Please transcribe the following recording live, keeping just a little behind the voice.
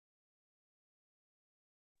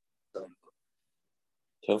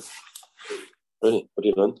So, really, what do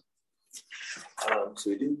you learn? So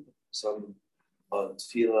we do some on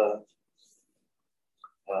tefillah.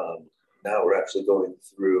 Now we're actually going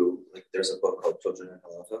through, like, there's a book called Children in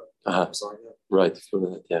Halacha. Or something like that. Right, through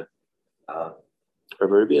that, yeah.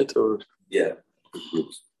 Proverbiate or? Yeah.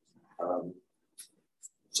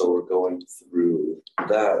 So we're going through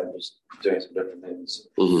that and just doing some different things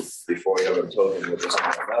before we ever told him we're just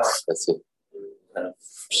something like that. That's it. Whatever.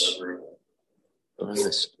 Oh,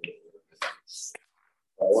 nice.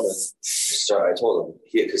 I want to start. I told him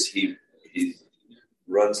because he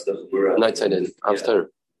runs the Bura. Nighttime in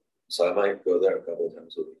after. So I might go there a couple of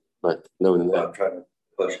times a week. Right. No, but I'm trying to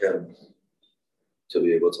push him to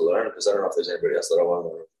be able to learn because I don't know if there's anybody else that I want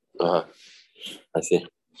to learn. I see.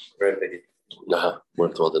 Very picky.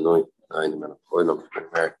 Worth all the noise.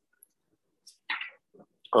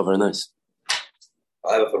 Oh, very nice.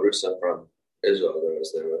 I have a Farusa from Israel that I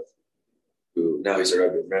was there with, who now he's a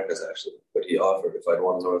Rebbe in Americas actually, but he offered if I'd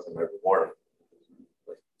want to know with him every morning.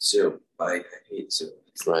 Like Zoom. I hate Zoom.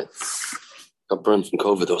 Right. Got burned from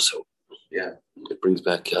COVID also. Yeah. It brings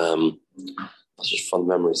back that's just fun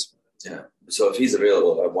memories. Yeah. So if he's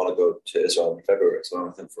available, I want to go to Israel in February, so I'm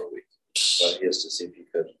with him for a week. But he has to see if he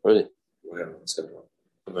could. Really? Yeah, it's good.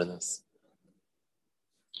 Very nice.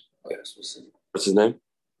 Yes, we'll see. What's his name?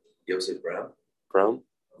 Yosef Brown. Brown?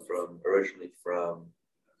 Originally from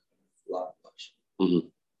Flatbush.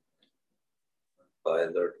 But I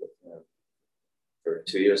learned with him for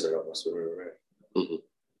 2 years there almost when we were married.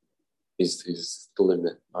 He's still living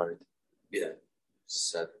there, married. Yeah.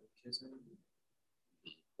 7 kids.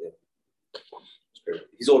 Yeah. It's great.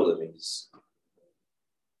 He's older than me. He's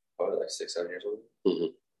probably like 6-7 years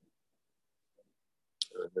older.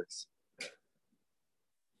 Nice.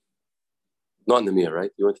 Not in the Mia,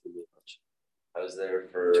 right? You went to the Mia much. I was there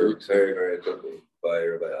for 2 weeks, very, very quickly by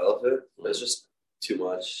Elephant. It's just too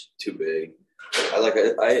much, too big.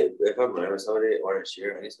 If I'm around with somebody or next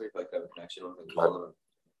year, I need somebody who I can have a connection with and call them and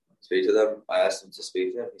speak to them. I asked him to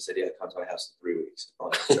speak to him. He said, "Yeah, come to my house in 3 weeks."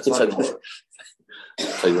 That's fine. So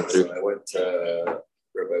I went to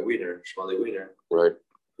Rabbi Wiener, Shmuley Wiener, right?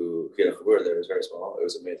 Who he had a chabur there. It was very small. It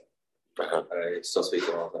was amazing. I still speak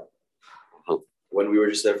to him all the time. When we were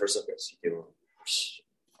just there for Sukkot, he came on.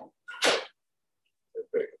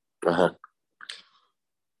 Very good.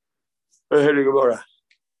 Hey, Gemara.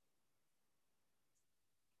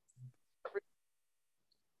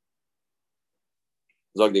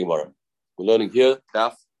 Zog the Gemara. We're learning here,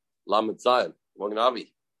 Daf Lamed Zayin, Morgan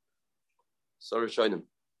Avi. Sorry, Shoinim.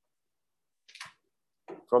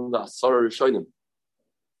 From the Sorry, Shoinim.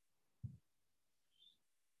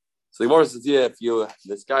 So the Gemara says here, if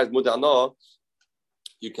this guy's Mudana,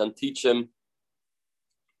 you can teach him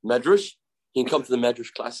Medrash. He can come to the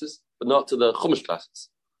Medrash classes, but not to the Chumash classes.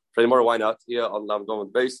 For the Gemara, why not? Here on Lamed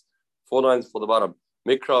Zayin base, 4 lines for the bottom.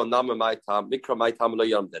 Mikra nama maitam, Mikra maitam lo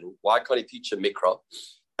yamdenu. Why can't he teach him Mikra?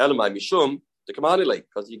 Elamai mishum the kamanile,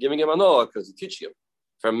 because you're giving him a noah, because you teach him.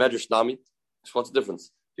 For Medrash nami, what's the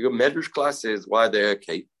difference? You go Medrash classes, why are they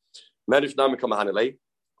okay? Medrash nami kamanile,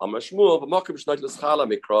 amashmul, but makim shnait l'schala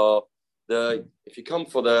Mikra. If you come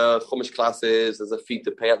for the Chumash classes, there's a fee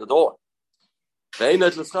to pay at the door. The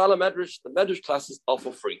Medrash classes are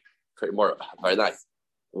for free. Very nice.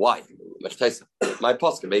 Why? My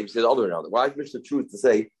posture maybe says the other way around. Why is Mishnah choose to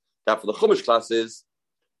say that for the Chumash classes,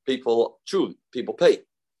 people pay?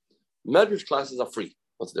 Medrash classes are free.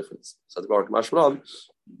 What's the difference? So the Gemara Mashmalan,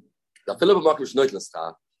 the Philip Makish Noitlin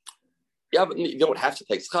Schar. You don't have to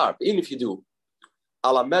take schar, but even if you do,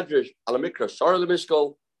 ala Medrash, ala Mikra, Shara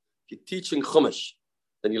Lemishkol, if you're teaching Chumash,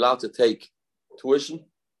 then you're allowed to take tuition,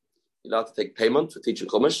 you're allowed to take payment for teaching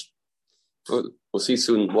Chumash. We'll see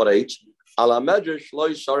soon what age. Ala Medrash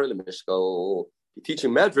loy shar lemishkol. You're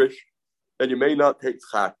teaching Medrash, then you may not take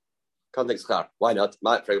schar. Can't take schar. Why not?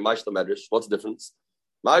 Ma'ishla Medrash. What's the difference?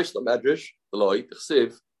 Ma'ishla Medrash, the loy, the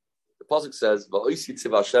chsiv. The pasuk says, "Va'oisi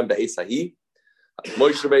tziv Hashem be'esahi."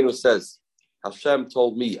 Moshe Rabbeinu says, Hashem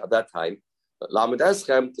told me at that time, Lamed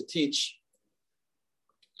Eschem to teach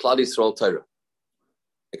Klal Yisrael Torah.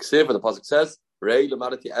 Chsiv, and the pasuk says, "Rei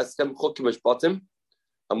lemadati Eschem chukim mishpatim."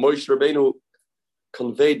 And Moshe Rabbeinu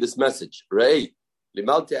conveyed this message. Rei,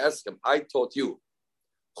 limalti eskem, I taught you.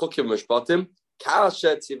 Chukim mishpatim,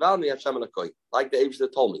 kashet tzivani Hashem elokoi. Like the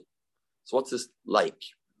Abishah told me. So what's this like?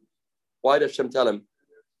 Why did Hashem tell him?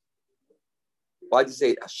 Why did he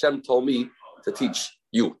say Hashem told me to teach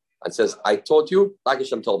you? And says, I taught you like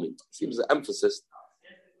Hashem told me. It seems an emphasis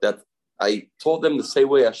that I taught them the same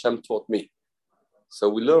way Hashem taught me. So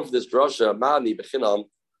we learn from this drasha, mani bechinam,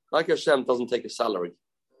 like Hashem doesn't take a salary.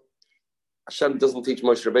 Hashem doesn't teach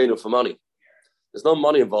Moshe Rabbeinu for money. There's no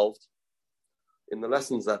money involved. in the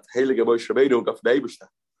lessons that Heilige Moshe Rabbeinu got from the Eibishter.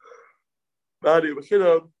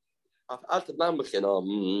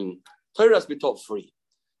 Torah has to be taught free.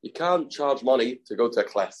 You can't charge money to go to a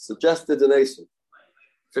class. Suggested donation,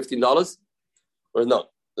 $15, or no?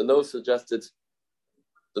 The no suggested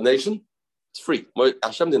donation, it's free.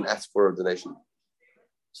 Hashem didn't ask for a donation.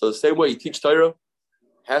 So the same way you teach Torah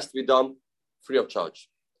has to be done free of charge.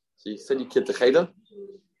 So you send your kid to Cheder,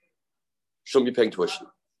 shouldn't be paying tuition.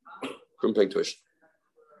 Shouldn't be paying tuition.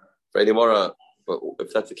 For any more, but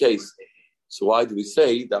if that's the case, so why do we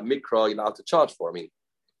say that Mikra you're allowed to charge for? I mean,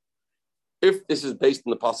 if this is based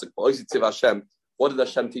on the pasuk, Hashem, what did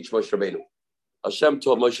Hashem teach Moshe Rabbeinu? Hashem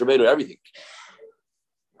taught Moshe Rabbeinu everything.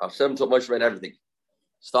 Hashem taught Moshe Rabbeinu everything,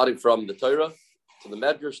 starting from the Torah to the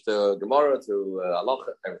Medrash to Gemara to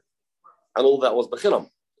Halacha, everything, and all that was Bechinam.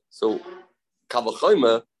 So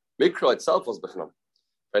Kavachoyma, Mikra itself was Bechinam.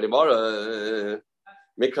 Mikra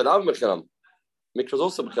now Bechinam. Mikra is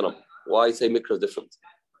also Bechinam. Why say Mikra is different?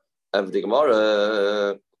 And the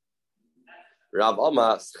Gemara, Rav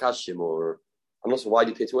Amma Schashimur. I'm not sure why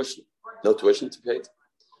do you pay tuition? No tuition to pay.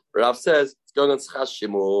 Rav says it's going on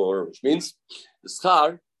Schashimur, which means the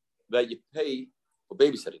schar that you pay for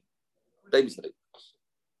babysitting.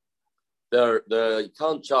 You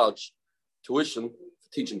can't charge tuition for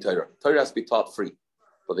teaching Torah. Torah has to be taught free.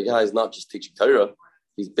 But the guy is not just teaching Torah,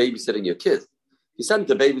 he's babysitting your kid. He sent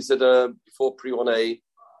a babysitter before pre-1A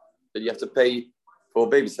that you have to pay for a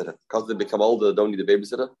babysitter. Because they become older, they don't need a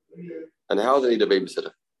babysitter. And how do they need a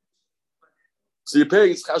babysitter? So you're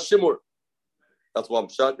paying Schach Shimur. That's what I'm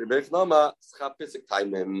shot. You know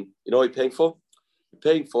what you're paying for? You're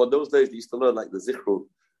paying for, those days they used to learn like the Zichru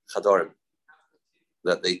Chadarim,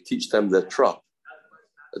 that they teach them the trop.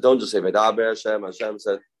 They don't just say Vedaber Hashem. Hashem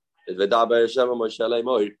said Vedaber Hashem Moshe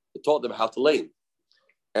Leimoy. They taught them how to lane.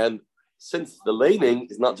 And since the laning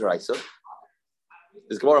is not Deraisa,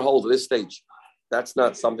 this Gemara holds at this stage. That's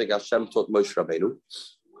not something Hashem taught Moshe Rabbeinu.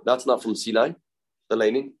 That's not from Sinai. The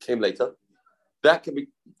laning came later. That can be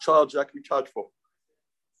charged for.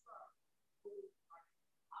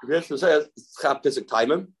 If Yeshua says it's Pisik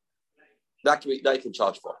Taimim, that you can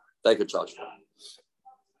charge for.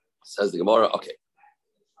 Says the Gemara. Okay.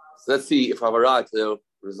 So let's see if I have a right to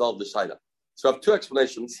resolve the Shaila. So I have two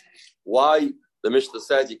explanations why the Mishnah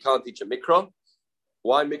says you can't teach a Mikra.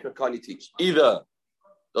 Why Mikra can't you teach? Either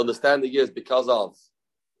the understanding is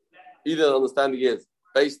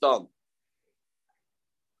based on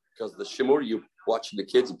because the Shimur, you watching the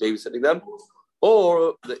kids, babysitting them,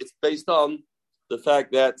 or it's based on the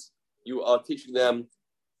fact that you are teaching them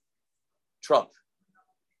Trump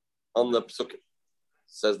on the Psukim.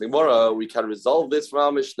 Says the Gemara, we can resolve this from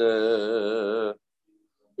our Mishnah.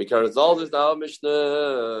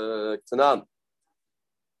 Tanan.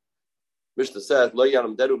 Mishnah says, Lo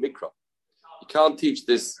yanam deru mikra. You can't teach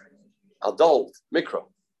this adult mikra.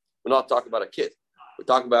 We're not talking about a kid. We're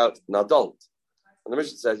talking about an adult. And the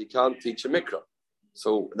Mishnah says you can't teach a mikra.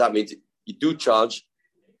 So that means you do charge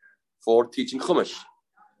for teaching Chumash.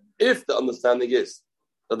 If the understanding is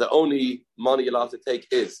that the only money you're allowed to take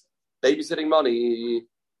is babysitting money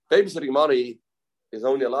is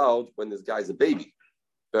only allowed when this guy's a baby.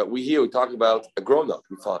 But we talk about a grown-up,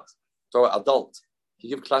 we thought. So an adult. You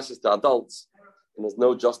give classes to adults, and there's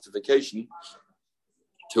no justification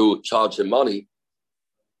to charge him money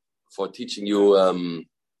for teaching you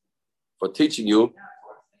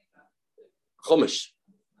Chumash.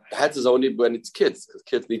 The head is only when it's kids, because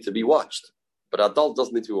kids need to be watched. But adult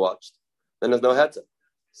doesn't need to be watched. Then there's no head.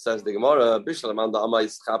 Says the Gemara,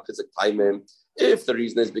 if the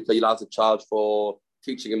reason is because you're allowed to charge for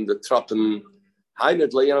teaching him the Trappen,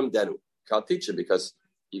 can't teach him because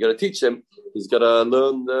you got to teach him. He's got to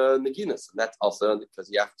learn the Naginas, and that's also because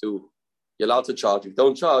you're allowed to charge. If you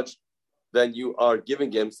don't charge, then you are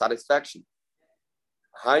giving him satisfaction.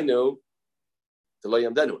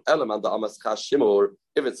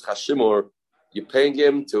 If it's Chashimur, you're paying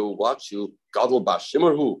him to watch you. Gadol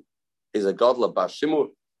Bashimur, who is a Gadol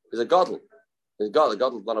Bashimur? Is a Gadol. A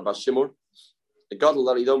Gadol is not a Bashimur. A Gadol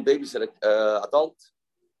that you don't babysit an adult.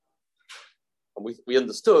 And we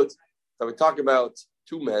understood that we're talking about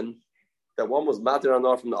two men, that one was matter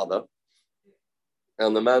hanor from the other.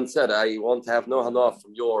 And the man said, I want to have no hanor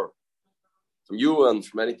from you and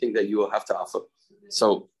from anything that you have to offer.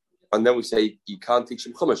 So, and then we say, you can't teach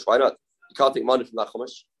him Chumash. Why not? You can't take money from that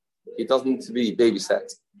Chumash. He doesn't need to be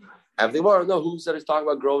babysat. And they were, no, who said he's talking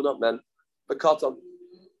about grown-up men? But Katan.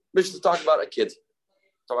 Mishnah's talking about a kid.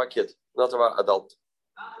 Not about adult.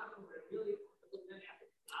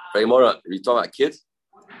 Mora, you talk about kids?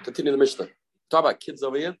 Continue the Mishnah. Talk about kids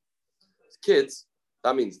over here. Kids,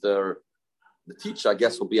 that means the teacher, I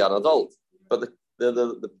guess, will be an adult. But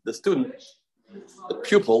the student, the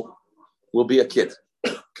pupil, will be a kid.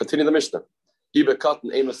 Continue the Mishnah. Iber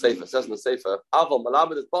Katan Ema Sefer says in the Sefer, Aval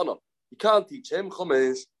Malamed is Bono. You can't teach him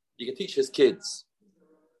Chumash. You can teach his kids.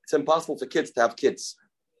 It's impossible for kids to have kids.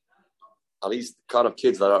 At least the kind of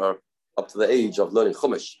kids that are up to the age of learning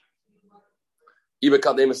Chumash. Iber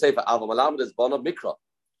Katan Ema Sefer, Aval Malamed is Bono Mikra.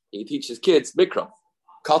 You can teach his kids Mikra.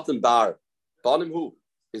 Katan Bar. Bonim who?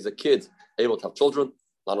 Is a kid able to have children?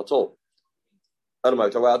 Not at all. I don't know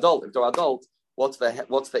if they're adult. If they're adult, what's the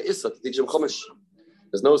issa to teach them Chumash?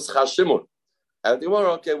 There's no schar shimur. And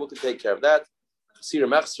tomorrow, okay, we can take care of that. Sira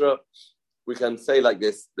Mechsra, we can say like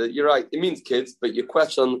this, that you're right, it means kids, but your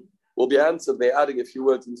question will be answered by adding a few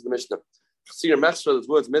words into the Mishnah. Sira Mechsra, there's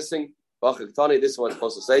words missing. This is what it's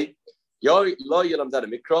supposed to say. Don't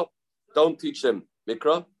teach him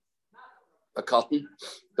Mikra, a cotton.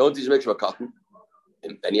 Don't teach him Mikra, a cotton.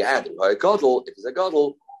 And then you add, a godel, if it's a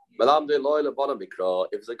godel,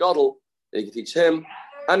 if it's a godel, then you can teach him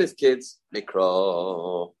and his kids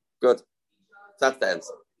Mikra. Good. That's the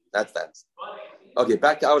answer. Okay,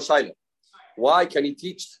 back to our Shaila. Why can he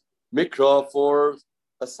teach Mikra for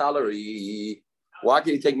a salary? Why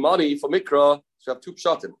can he take money for Mikra to have two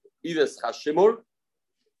pshatim? Either schar shimur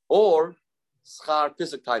or schar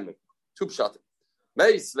pisuk timing. Two pshatim.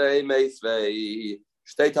 Meisvei,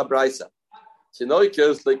 steht ha Braisa.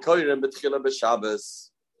 Tinoikos lekoyrim betchila b'Shabbos.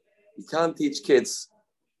 You can't teach kids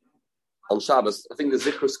on Shabbos. I think the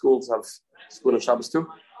Zikr schools have school of Shabbos too.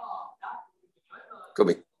 Could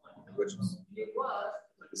be.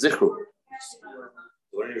 Zichru.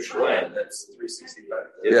 When you're shrine, that's 365.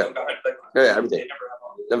 Yeah, every day.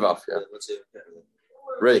 Never off, yeah.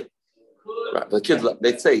 Really. Right. The kids,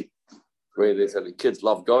 they say the kids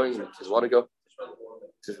love going, the kids want to go.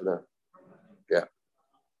 Yeah.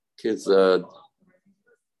 Kids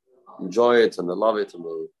enjoy it and they love it, and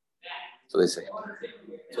so they say.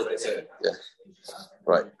 Yeah.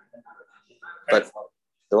 Right. But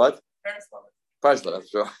the what? Parents love it,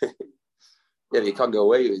 sure. Yeah, you can't go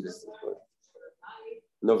away.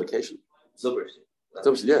 No vacation. Zubr,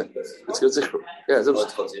 yeah. It's good zikr. Yeah, Zubr.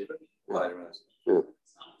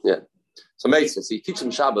 Yeah. So, mates, so you teach them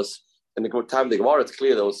Shabbos, and the time the Gemara, it's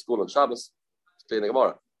clear there was school on Shabbos. It's clear in the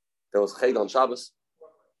Gemara. There was Ched on Shabbos.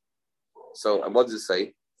 So, and what does it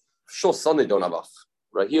say? Sure, Sunday don't have off.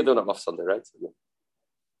 Right here, don't have off Sunday, right?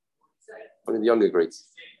 Only the younger grades.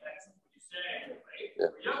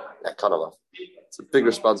 Yeah, kind of off. It's a big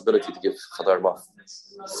responsibility to give Chadarim off.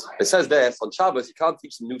 It says there, on Shabbos, you can't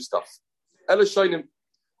teach them new stuff. You can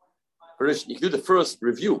do the first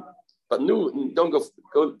review, but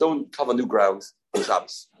don't cover new grounds on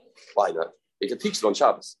Shabbos. Why not? You can teach it on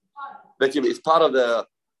Shabbos. But it's part of the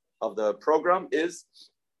program is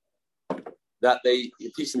that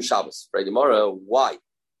you teach them Shabbos. Right? Tomorrow, why?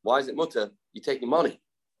 Why is it mutter? You're taking money.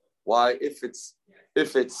 Why? If it's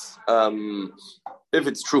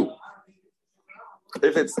true.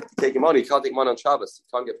 If it's taking money, you can't take money on Shabbos. You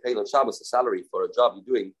can't get paid on Shabbos a salary for a job you're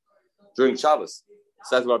doing during Shabbos.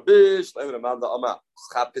 Says if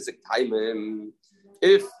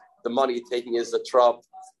the money you're taking is a trop,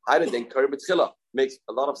 makes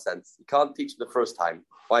a lot of sense. You can't teach them the first time.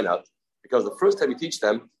 Why not? Because the first time you teach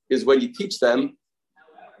them is when you teach them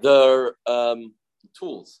their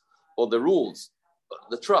tools or the rules,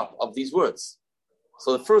 the trop of these words.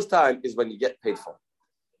 So the first time is when you get paid for.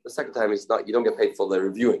 The second time is not. You don't get paid for the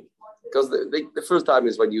reviewing, because the first time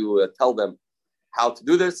is when you tell them how to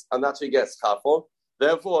do this, and that's what you get schar for.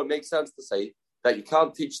 Therefore, it makes sense to say that you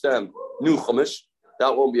can't teach them new chumash.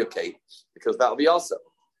 That won't be okay, because that will be also.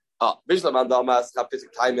 If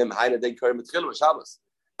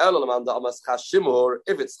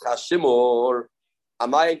it's chashimur,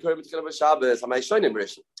 am I encouraging to Shabbos? Am I showing him?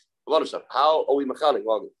 How are we mechalik?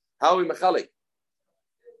 How are we mechalik?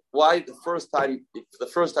 Why the first time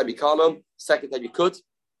you call them, second time you could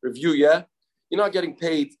review, yeah? You're not getting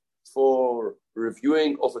paid for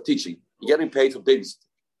reviewing or for teaching. You're getting paid for babysitting.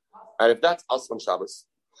 And if that's us on Shabbos,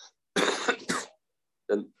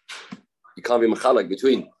 then you can't be mechalek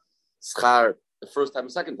between schar the first time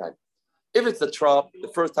and second time. If it's the trop, the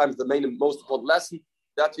first time is the main and most important lesson,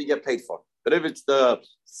 that's what you get paid for. But if it's the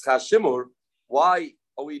schar shimur, why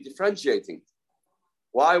are we differentiating?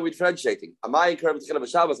 Why are we differentiating? Am I encouraging to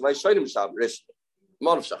Shabbos? Am I showing him Shabbos?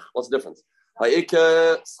 What's the difference?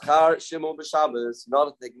 Schar shimur b'Shabbos, not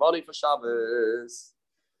to take money for Shabbos.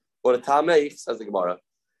 Or the Tamei says the Gemara,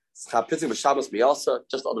 schar pitzing b'Shabbos miyasa,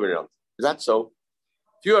 just the other way around. Is that so?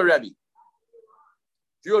 If you're a Rebbe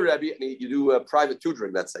and you do a private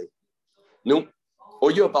tutoring, let's say, no,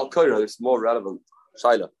 or you're a Balkora, it's more relevant.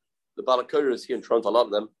 Shaila, the Balkora is here in Toronto. A lot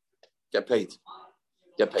of them get paid.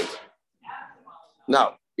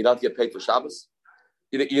 Now, you're not to get paid for Shabbos.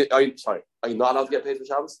 Are you not allowed to get paid for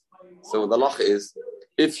Shabbos? So the halacha is,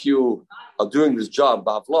 if you are doing this job,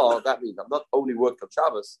 b'havla, that means I'm not only working on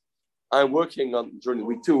Shabbos, I'm working on during the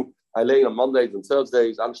week too. I lay on Mondays and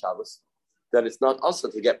Thursdays and Shabbos. Then it's not also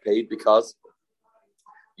to get paid because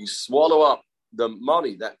you swallow up the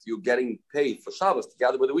money that you're getting paid for Shabbos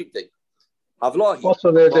together with the weekday. Havla.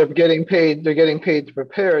 Also, they're getting paid. They're getting paid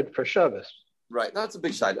prepared for Shabbos. Right. That's a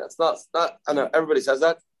big shayla. That's not. I know everybody says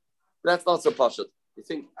that. But that's not so pashut. You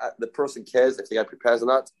think the person cares if the guy prepares or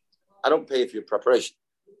not? I don't pay for your preparation.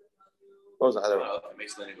 What was that? I don't know. It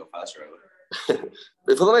makes the lane go faster.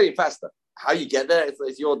 If the lane faster, how you get there?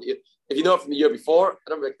 It's your. If you know it from the year before, I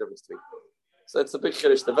don't make a difference to me. So it's a big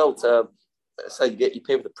chiddush. The Welt say you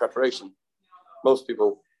pay for the preparation. Most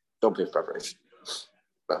people don't pay for preparation.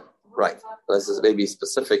 Well, right. This is maybe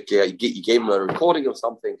specific. You gave them a recording of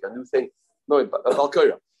something, a new thing. No, but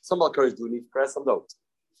Balkura. Some Balkuras do need to press, some don't.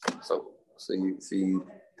 So you see,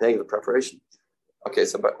 paying the preparation. Okay,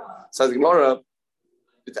 so but says Gemara,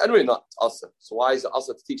 it's anyway not asa. So why is it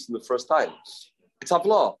asa to teach them the first time? It's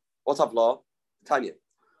havla. What's havla? Tanya.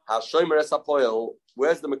 Hashomer es hapoel.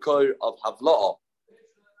 Where's the makor of havla?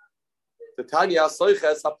 The Tanya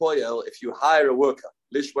soiches hapoel. If you hire a worker,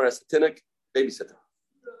 lishmer es tinik, babysitter,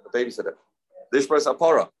 a babysitter, lishmer es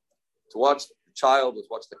hapora, to watch the child, to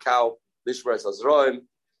watch the cow. Lishmer es hazroim.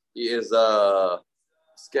 He is a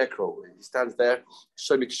scarecrow. He stands there.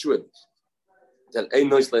 Shomik shuin. Then ein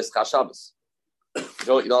nois les Shabbos. You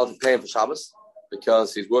don't have to pay him for Shabbos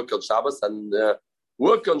because he's working on Shabbos, and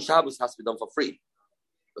work on Shabbos has to be done for free.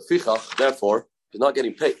 The fichach, therefore, is not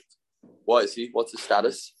getting paid. Why is he? What's his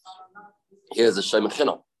status? Here's a shem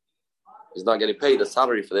chinam. He's not getting paid a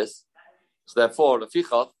salary for this. So therefore, the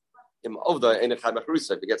fichach,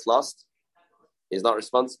 if he gets lost, he's not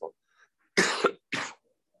responsible because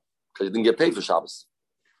he didn't get paid for Shabbos.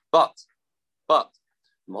 But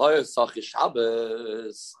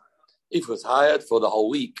Shabbos, if it was hired for the whole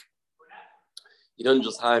week, you don't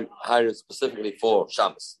just hire it specifically for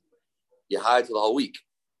Shabbos. You hire it for the whole week.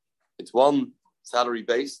 It's one salary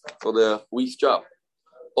base for the week's job.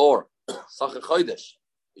 Or Sachar Chodesh,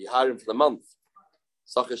 you hire him for the month.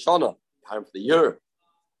 Sachar Shana, you hire him for the year.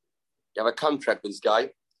 You have a contract with this guy.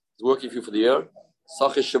 He's working for you for the year.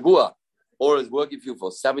 Sachar Shavua, or he's working for you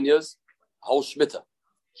for 7 years. Whole Shmita.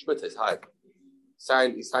 Shmita is hired.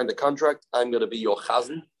 He signed the contract. I'm going to be your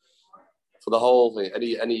chazan for the whole thing.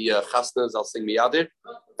 Any chasnas, I'll sing miyadir.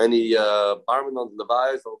 Any barman on the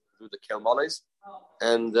bayas, I'll do the kelmales.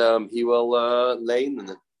 And he will lane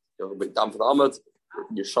and he'll be down for the Ahmad,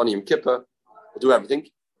 your Shani and Kippur, we'll do everything.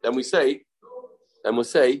 Then we'll say,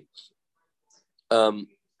 that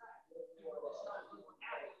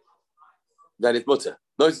it's mutter.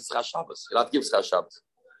 No, it's Chas Shabbos. You'll have to give Chas Shabbos.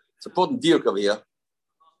 It's important diuk over here.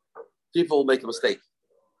 People make a mistake.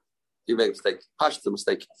 Pash is a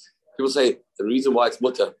mistake. People say the reason why it's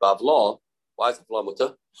mutter, bavla, why is it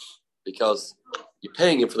mutter? Because you're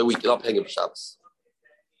paying him for the week, you're not paying him for Shabbos.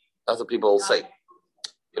 That's what people say.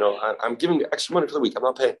 You know, I'm giving extra money for the week, I'm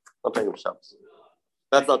not paying him for Shabbos.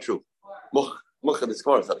 That's not true. Mucha this is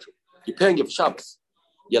not true. You're paying him for Shabbos.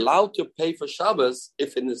 You're allowed to pay for Shabbos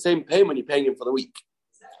if in the same payment you're paying him for the week.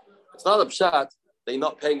 It's not a pshat that you're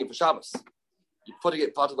not paying him for Shabbos. You're putting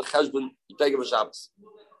it part of the cheshbon, you're paying him for Shabbos.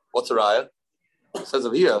 What's a raya? It says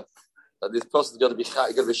over here that this person is going to be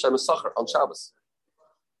Shemus Sachar on Shabbos.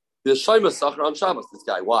 There's Shemus Sachar on Shabbos, this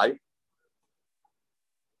guy. Why?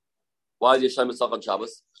 Why is he Shemus Sachar on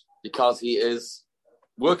Shabbos? Because he is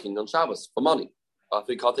working on Shabbos for money. I think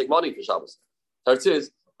he can't take money for Shabbos. Third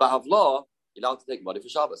is, by Havlah, you're allowed to take money for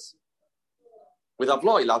Shabbos. With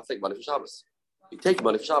Havlah, you're allowed to take money for Shabbos. You take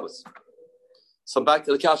money for Shabbos. So back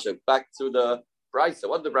to the kasha, back to the Brisa.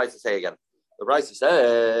 What did the Brisa say again? The Brisa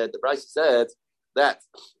said that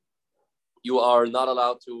you are not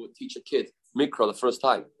allowed to teach a kid mikra the first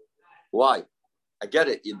time. Why? I get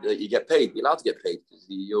it. You get paid. You're allowed to get paid because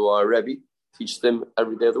you are a Rebbe. Teach them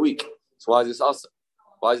every day of the week. So why is this asa?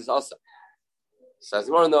 Says,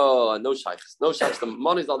 no shaykhs. No shaykhs. The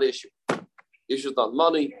money is not the issue. The issue is not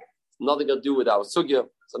money. It's nothing to do with our sugya.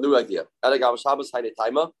 It's a new idea.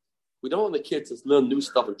 We don't want the kids to learn new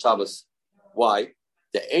stuff in Shabbos. Why?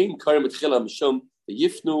 The ain karim etchila mishum the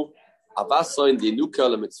yifnu avasoin the nuka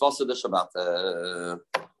le mitzvasa de Shabbat.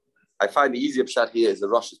 I find the easier pshat here is the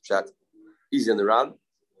Rosh's pshat. Easier in the Ran.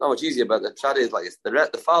 Not much easier, but the pshat is like this.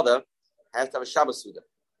 The father has to have a Shabbos Suda.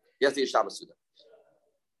 He has to eat Shabbos Suda.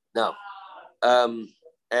 Now,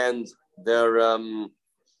 and they're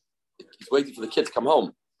he's waiting for the kid to come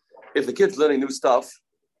home. If the kid's learning new stuff,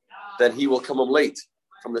 then he will come home late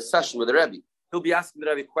from the session with the Rebbe. He'll be asking the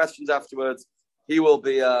Rebbe questions afterwards. he will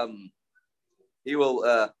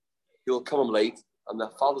come home late, and the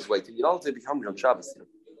father's waiting. You don't have to be hungry on Shabbos.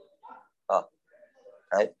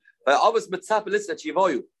 Right? But always mitzvah listen to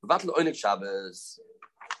Yivoyu. Battle onik Shabbos.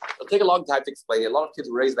 It'll take a long time to explain it. A lot of kids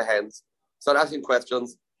will raise their hands, start asking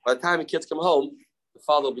questions. By the time the kids come home, the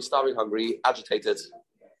father will be starving, hungry, agitated.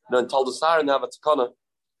 And told the Sarah now to Kana,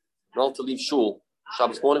 not to leave shul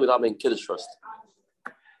Shabbos morning without making kiddush first.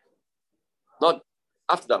 Not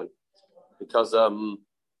after that, because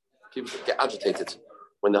people get agitated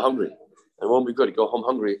when they're hungry, and it won't be good to go home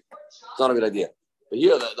hungry. It's not a good idea. But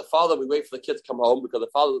here, the father, we wait for the kids to come home because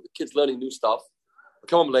the kids learning new stuff. They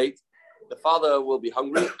come home late. The father will be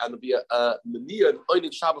hungry, and there'll be a Meniah and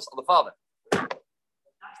Oinig Shabbos on the father.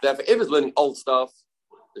 Therefore, if it's learning old stuff,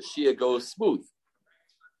 the Shia goes smooth.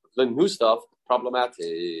 Learning new stuff,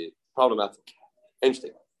 problematic.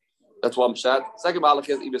 Interesting. That's one pshat. Second malach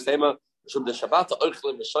is Ibn Sema. The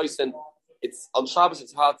Shabbat it's on Shabbos.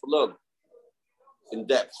 It's hard to learn in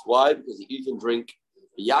depth. Why? Because you eat and drink.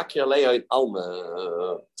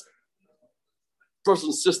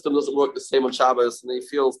 Person's system doesn't work the same on Shabbos, and he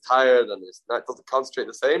feels tired and his night doesn't concentrate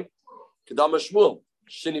the same.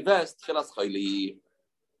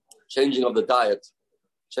 Changing of the diet,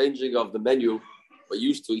 changing of the menu we're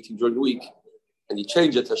used to eating during the week, and you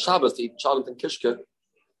change it to Shabbos to eat chalant and kishka.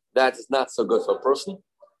 That is not so good for a person,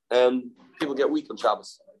 and people get weak on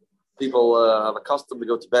Shabbos. People have accustomed to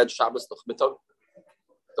go to bed Shabbos l'chmitah.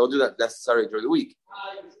 Don't do that necessarily during the week.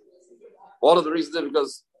 One of the reasons is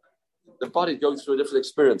because the body is going through a different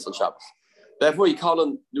experience on Shabbos. Therefore, you call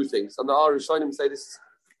on new things. And the Rishonim say this: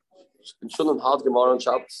 shouldn't hard Gemara on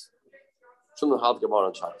Shabbos. Shouldn't hard Gemara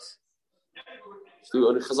on Shabbos. Do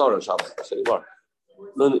only Chazar on Shabbos.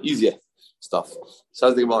 Learn easier stuff.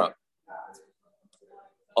 Says the Gemara.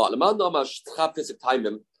 The man that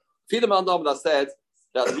said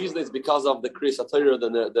that the reason is because of the Kriyas HaTorah,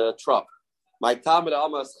 the trap. My time at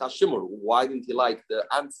Amas Chashimur. Why didn't he like the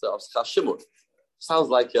answer of Chashimur? Sounds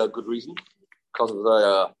like a good reason. Because of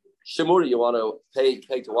the Shimur, you want to pay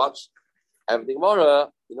to watch everything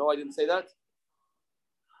more. You know why I didn't say that?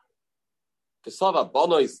 Kasava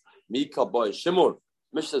Bonois Mika Boy Shimur.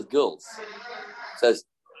 Mishnah's girls says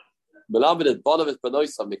Melamed Bonovis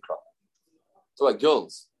Bonoisa Mikra. So like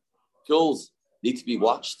girls need to be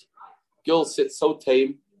watched. Girls sit so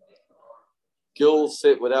tame. Girls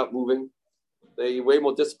sit without moving. They're way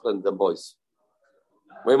more disciplined than boys.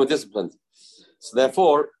 Way more disciplined. So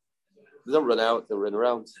therefore, they don't run out, they run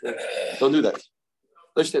around. Don't do that.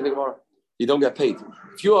 You don't get paid.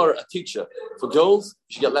 If you are a teacher for girls,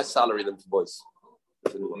 you should get less salary than for boys.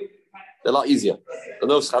 They're a lot easier. They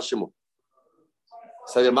know schashimu.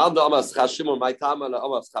 So the man damas schashimu my time and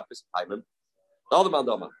amas chapis payment. The other man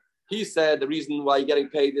damas. He said the reason why you're getting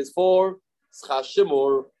paid is for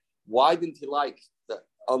schashimur. Why didn't he like the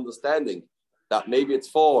understanding that maybe it's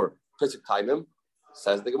for Pesach Taimim?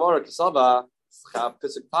 Says the Gemara, Kasava,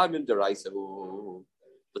 Pesach Taimim Deraisa.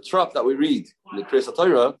 The trap that we read in the Kriyas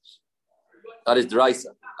HaTorah, that is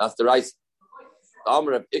Deraisa. That's Deraisa. The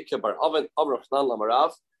Amr of Ikke Bar Oven, Amr of Chnan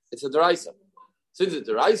Lamarav, it's a Deraisa. Since it's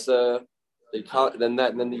Deraisa,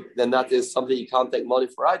 then that is something you can't take money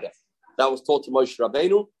for either. That was taught to Moshe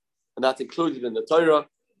Rabbeinu, and that's included in the Torah,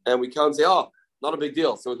 and we can't say, not a big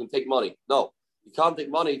deal, so we can take money. No. You can't take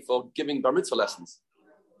money for giving bar mitzvah lessons.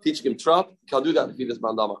 Teaching him trap, you can't do that if he does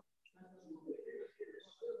mandama.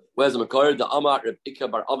 Where's the Makar? The Amar, Reb Ika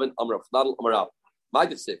Bar Oven, Amar of Nadal, Amar Av. Might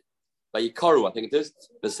have said, by Yikaru, I think it is,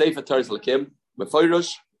 the Sefer Teres Lakim,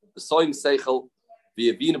 Mefoirush, the Soim Seichel,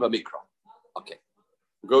 via Vina Bamikra. Okay.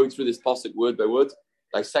 We're going through this pasuk word by word,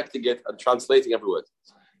 dissecting it and translating every word.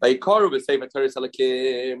 By Yikaru, the Sefer Teres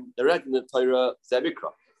Lakim, the regular Torah,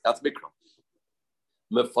 Zemikra. That's Mikra.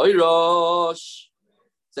 Mefoirosh,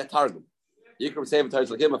 the Targum. Yikram Sefer Teres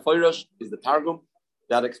Lakim, Mefoirosh is the Targum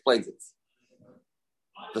that explains it.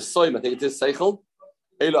 The Soim, I think it is Seichel,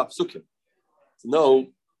 Elo Apsukim. To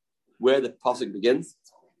know where the pasuk begins,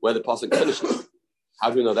 where the pasuk finishes. How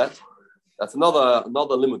do we know that? That's another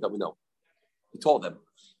limit that we know. We taught them.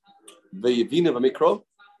 The Vina Mikro,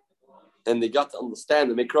 and they got to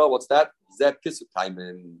understand the Mikro. What's that? Zeh Pisuk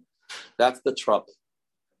Taimim. That's the trap.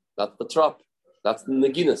 That's the trap. That's the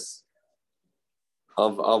Naginas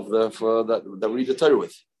of that we read the Torah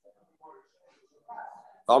with.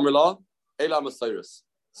 Amrullah, Ela Messiris.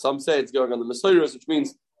 Some say it's going on the Messiris, which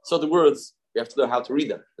means certain words we have to know how to read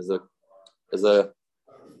them as a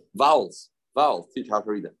vowels. Teach how to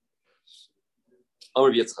read them.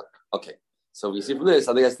 Amr Yitzchak. Okay, so we see from this.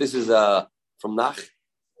 I guess this is from Nach.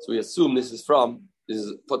 So we assume this is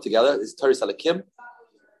put together. This is Teres Alakim.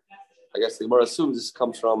 I guess the Gemara assumes this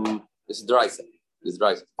comes from. This is Deraisa. This is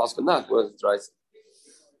Deraisa. Pasuk Nach. Where is Deraisa?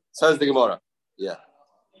 Says the Gemara. Yeah.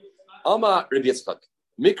 Ama Rabbi Yitzchak.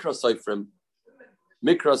 Mikra Seifrim,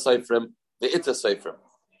 the Ita Seifrim.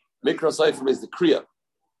 Mikra Seifrim is the Kriya.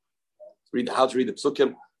 How to read the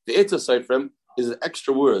Psukim. The Ita Seifrim is the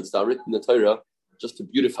extra words that are written in the Torah just to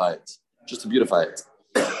beautify it.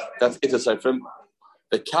 That's Ita Seifrim.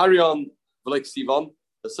 The carry on, like Sivan,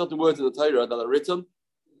 there's certain words in the Torah that are written,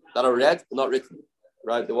 that are read, but not written.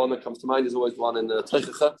 Right? The one that comes to mind is always the one in the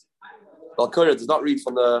Teichacha. Al-Qur'an does not read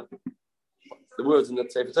from the words in the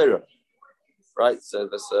Sefer Torah. Right? So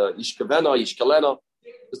there's Yishkavena, Yishkalena.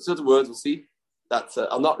 There's certain words we'll see that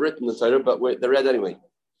are not written in the Torah, but they're read anyway.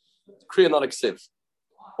 Kriya not a ksiv.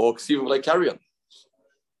 Or ksiv like carry on.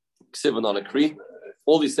 Ksiv not a kri.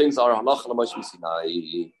 All these things are halach and amash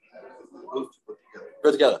misinai.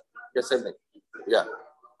 Go together. Yeah, same thing. Yeah.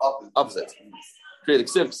 Opposite. Kriya the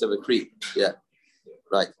ksiv, ksiv the kri. Yeah.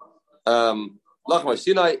 Right. Lach amash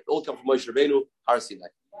Sinai, all come from Moshe Rabbeinu, Har Sinai.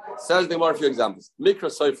 Says there are a few examples. Mikra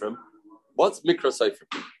Seifrim. What's Mikra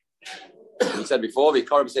Seifrim? We said before, we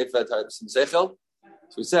carve Sefer Seichel.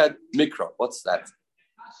 So we said Mikra. What's that?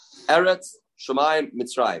 Eretz, Shemayim,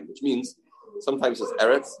 Mitzrayim, which means sometimes it's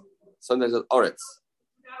Eretz, sometimes it's Oretz.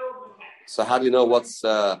 So how do you know what's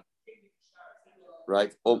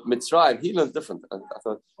right? Or Mitzrayim, he learns different.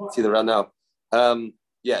 I see the round now.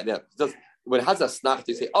 Yeah. When it has a snach,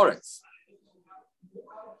 you say Oretz.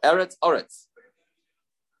 Eretz, Oretz.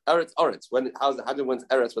 Eretz, Oretz. When it's Eretz,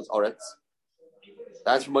 when's Oretz?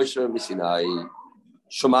 That's from Moshe Mishinai.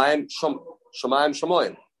 Shemayim,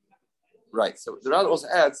 Shemoyim. Right. So the Rambam also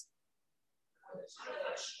adds,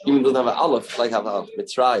 even though they have an aleph, like have a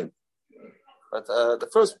Mitzrayim. But the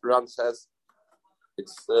first Rambam says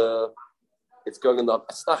it's going in the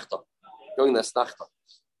Asnachta. Going in the Asnachta.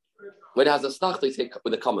 When it has a Asnachta, you take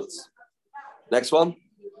with the comments. Next one.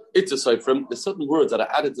 It's a Seifrim. There's certain words that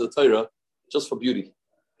are added to the Torah just for beauty.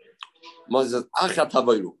 Moses says, Achat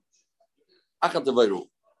Havayru. Achat Havayru.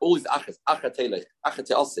 All these Achas. Achat Telech. Achat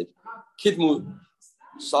Te'asif. Kidmu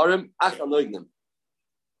Sarim. Achat Noignim.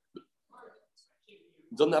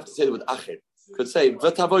 You don't have to say it with Achat. You could say,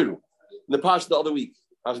 Vet Havayru. In the Parsha the other week,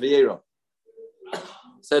 Parsha V'yera,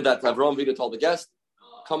 said that Avram Avinu told the guest,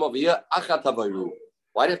 come over here, Achat Havayru.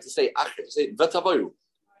 Why do you have to say Achat? Say Vet Havayru.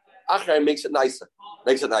 Achat makes it nicer.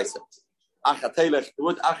 Achat Telech. The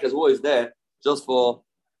word Achat is always there just for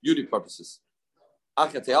beauty purposes.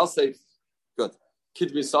 Achat Te'asif. Good.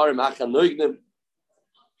 Kid Misarim Achat Noignim.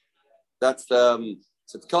 That's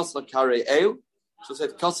Tzedkasla Karei El. So say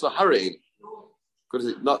Tzedkasla Harei. Because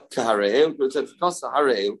it's not Kaharei El, but it's Tzedkasla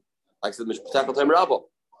Harei El. Like the Mishpatakal Time Rabbo.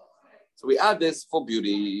 So we add this for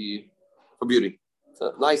beauty.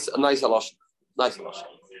 So a nice alosh.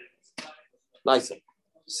 Nicer.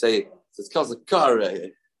 Say Tzedkasla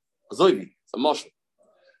Karei. Azoivi. It's a moshel.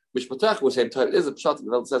 Mishpatakal was same time. It is a pshatim.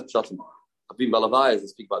 The says pshatim. Abim Balavai is to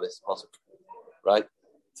speak about this possible. Right?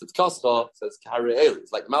 Tzedkasla says Kaharei El.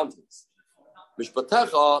 It's like mountains.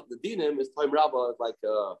 Mishpatakal, the dinim is time Rabbo, is like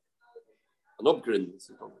an upgrade. It's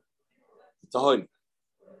a home.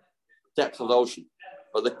 Depth of the ocean.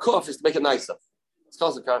 But the kuf is to make it nicer. It's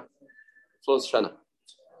called the car. Flows Shana.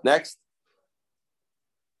 Next.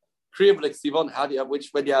 Kriyam like Sivan, how do you have when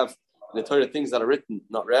you have in the Torah things that are written,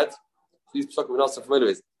 not read? These psukim we're not so familiar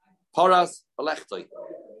with. Paras alechtoi.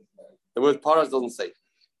 The word paras doesn't say.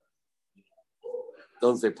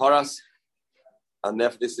 Doesn't say paras. And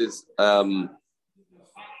therefore this is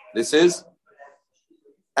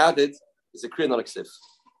added, it's a Kriya not a ksiv.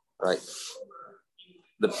 Right.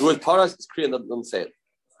 The word paras is Kriya that doesn't say it.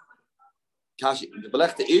 The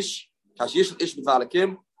belechta ish, kash yish ish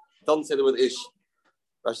b'valakim, doesn't say the word ish.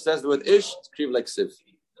 Rashi says the word ish, it's Kriya like ksiv.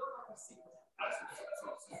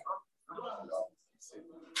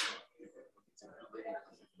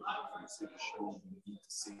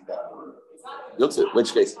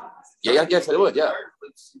 Which case? Yeah, you have to say the word, yeah.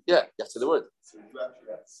 Yeah, you have to say the word.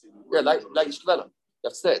 Yeah, like Yishkavena. You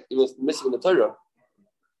have to say it. Even if it's missing in the Torah,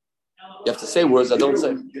 you have to say words that don't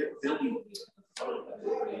say.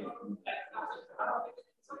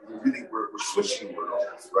 We're switching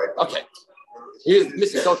words, right? Okay. Here's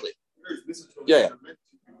missing totally. Yeah.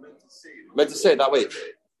 Meant to say it that way.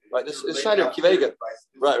 Right, this is Shiner of Kivega.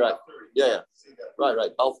 Right. Yeah. Right.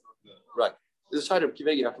 Right. This is Shiner of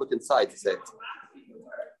Kivega. You have to look inside to say it.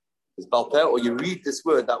 It's Balpeh, or you read this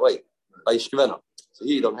word that way. By Yishkavena. So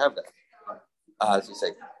here you don't have that. As you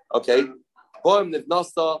say. Okay. Boim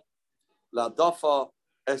Nivnasta, La Dafa,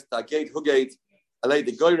 Esta Gate, Hugate, Alei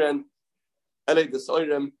de Goyren, Alei de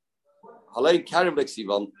Soirem, Halei Karim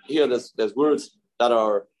Lexivan. Here there's words that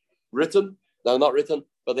are written, that are not written,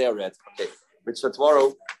 but they are read. Okay. Which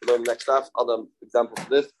tomorrow, we'll learn next half, other examples of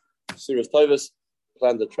this. Serious Tovis.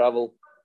 plan to travel